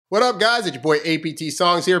What up, guys? It's your boy APT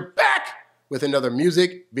Songs here, back with another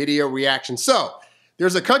music video reaction. So,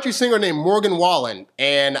 there's a country singer named Morgan Wallen,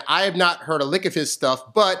 and I have not heard a lick of his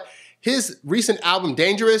stuff, but his recent album,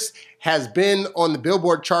 Dangerous, has been on the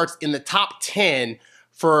Billboard charts in the top 10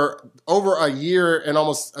 for over a year and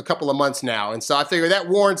almost a couple of months now. And so I figure that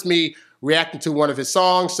warrants me reacting to one of his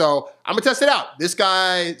songs. So I'm gonna test it out. This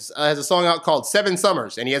guy has a song out called 7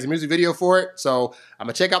 Summers, and he has a music video for it. So I'm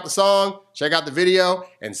gonna check out the song, check out the video,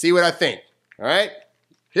 and see what I think. All right,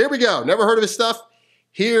 here we go. Never heard of his stuff.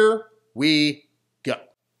 Here we go.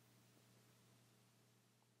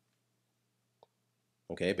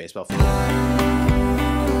 Okay, baseball field.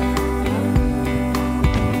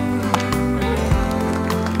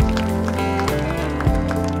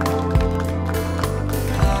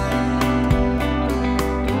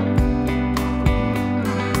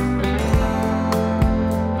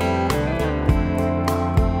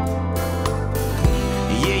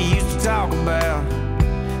 Talk about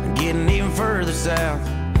getting even further south,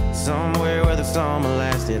 somewhere where the summer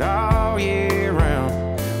lasted all year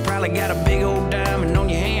round. Probably got a big old diamond on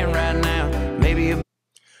your hand right now. Maybe a...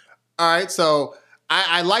 All right, so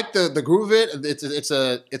I like the groove of it. It's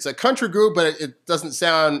a country groove, but it doesn't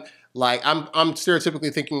sound like I'm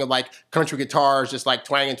stereotypically thinking of like country guitars, just like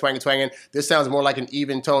twanging, twanging, twanging. This sounds more like an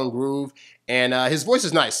even tone groove, and his voice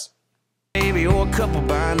is nice. Maybe or a couple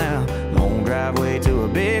by now, long driveway to a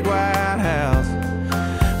big white house.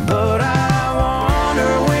 But I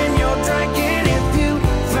wonder when you're drinking if you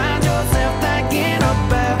find yourself thinking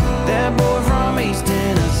about that boy from East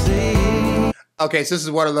Tennessee. Okay, so this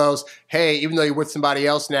is one of those, hey, even though you're with somebody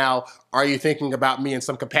else now, are you thinking about me in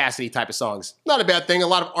some capacity type of songs? Not a bad thing. A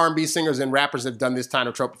lot of R&B singers and rappers have done this kind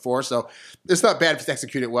of trope before, so it's not bad if it's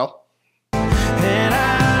executed well. And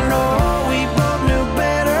I know we both knew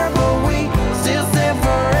better, but we still said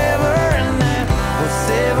forever, and that was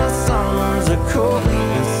 7 summers ago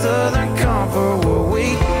in Southern Comfort. Were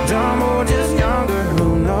we dumb or just younger?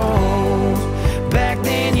 Who knows? Back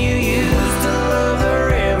then you used to love the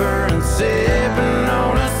river and sipping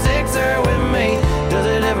on a sixer with me. Does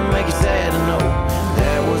it ever make you sad to know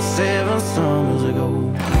that was 7 summers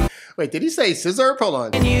ago? Wait, did he say scissor? Hold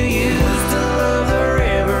on. And you used to love the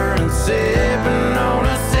river and sipping on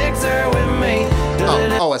a sixer with me.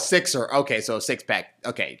 Oh, a sixer. Okay, so a 6-pack.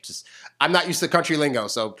 Okay, just I'm not used to country lingo,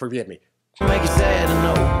 so forgive me. Make you sad to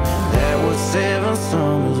know that was 7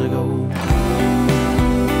 summers ago.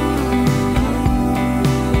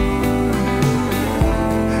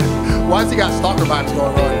 Why's he got stalker vibes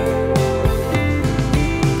going on?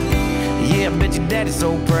 Yeah, I bet your daddy's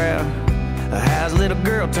so proud of how his little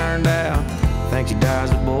girl turned out. Thinks she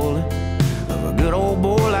dies of boiling of a good old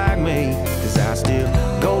boy like me. Cause I still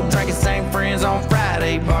go drinking, same friends on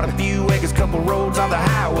Friday. Bought a few acres, couple roads on the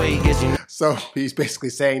highway. Guess you know. So he's basically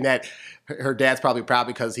saying that her dad's probably proud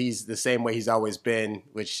because he's the same way he's always been,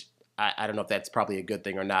 which I don't know if that's probably a good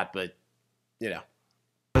thing or not, but you know.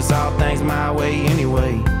 It's all things my way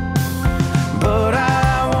anyway. But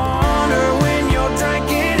I wonder when you're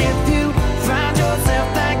drinking if you find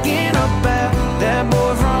yourself thinking about that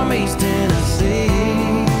boy from East Tennessee.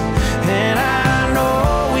 And I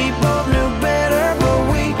know we both knew better,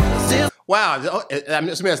 but we still... Wow, I'm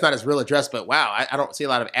assuming that's not his real address, but wow, I don't see a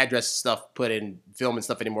lot of address stuff put in film and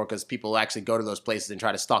stuff anymore because people actually go to those places and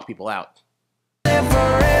try to stalk people out.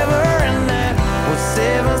 Forever, and that was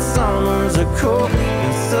 7 summers ago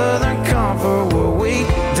in Southern Comfort. Were we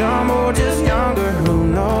dumb or just younger? Who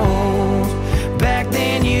knows? Back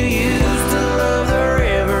then you used to love the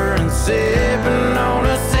river and sipping on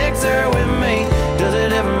a sixer with me. Does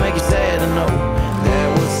it ever make you sad to know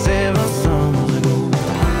that was 7 summers ago?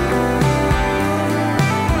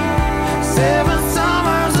 7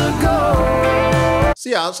 summers ago. So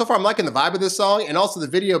yeah, so far I'm liking the vibe of this song, and also the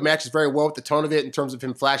video matches very well with the tone of it in terms of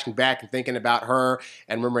him flashing back and thinking about her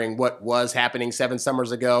and remembering what was happening 7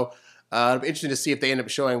 summers ago. It'll be interesting to see if they end up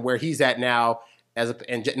showing where he's at now,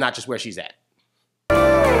 and not just where she's at. 7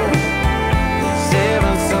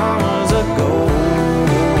 summers ago.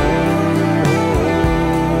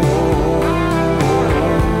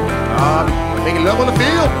 Making love on the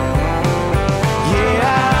field. Yeah,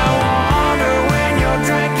 I wonder when you're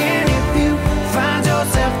drinking if you find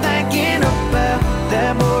yourself thinking about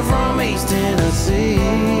that boy from East Tennessee.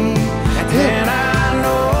 And I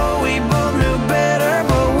know we both knew better,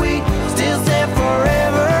 but we still said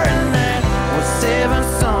forever, and that was 7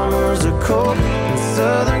 summers ago in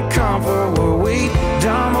Southern Comfort. Were we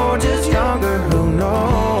dumb or just younger? Who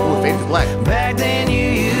knows? Ooh, Fade to Black. Back then you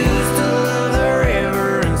used to love the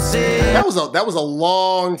river and sit. That was a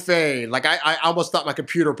long fade. Like I almost thought my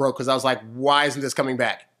computer broke because I was like, why isn't this coming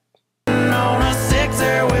back? On a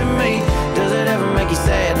sixer with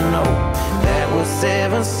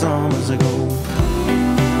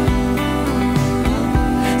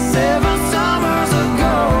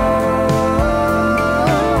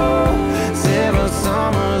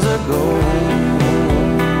go.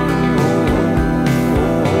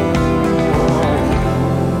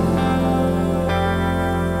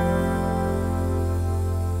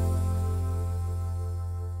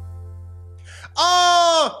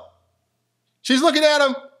 Oh, she's looking at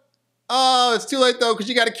him. Oh, it's too late though, because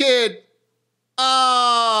you got a kid.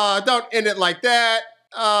 Oh, don't end it like that.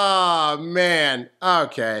 Oh, man.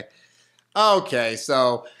 Okay. Okay,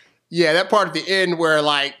 so yeah, that part at the end where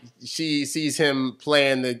like she sees him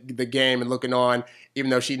playing the game and looking on, even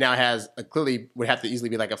though she now has clearly would have to easily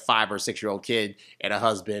be like a 5 or 6-year-old kid and a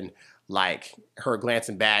husband, like her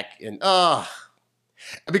glancing back and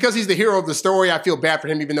because he's the hero of the story, I feel bad for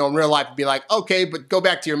him, even though in real life it'd be like, okay, but go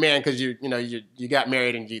back to your man because you got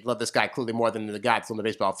married and you love this guy clearly more than the guy that's on the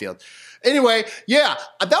baseball field. Anyway, yeah,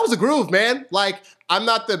 that was a groove, man. Like, I'm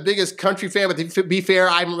not the biggest country fan, but to be fair,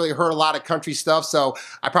 I haven't really heard a lot of country stuff, so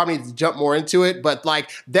I probably need to jump more into it. But like,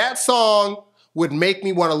 that song would make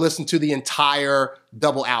me want to listen to the entire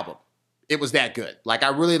double album. It was that good. Like, I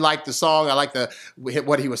really liked the song. I liked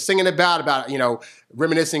what he was singing about,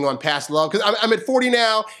 reminiscing on past love. Because I'm at 40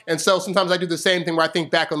 now, and so sometimes I do the same thing where I think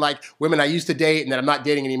back on, like, women I used to date and that I'm not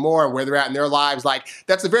dating anymore and where they're at in their lives. Like,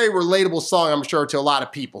 that's a very relatable song, I'm sure, to a lot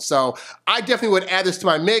of people. So I definitely would add this to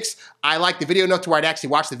my mix. I like the video enough to where I'd actually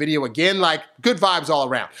watch the video again. Like, good vibes all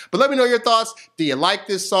around. But let me know your thoughts. Do you like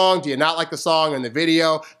this song? Do you not like the song and the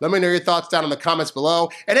video? Let me know your thoughts down in the comments below.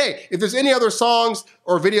 And hey, if there's any other songs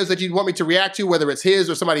or videos that you'd want me to react to, whether it's his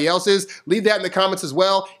or somebody else's, leave that in the comments as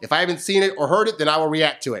well. If I haven't seen it or heard it, then I will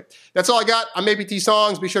react to it. That's all I got. I'm APT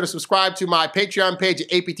Songs. Be sure to subscribe to my Patreon page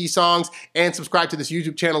at APT Songs and subscribe to this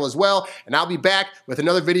YouTube channel as well. And I'll be back with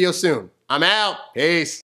another video soon. I'm out.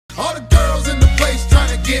 Peace. All the girls in the place trying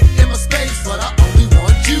to get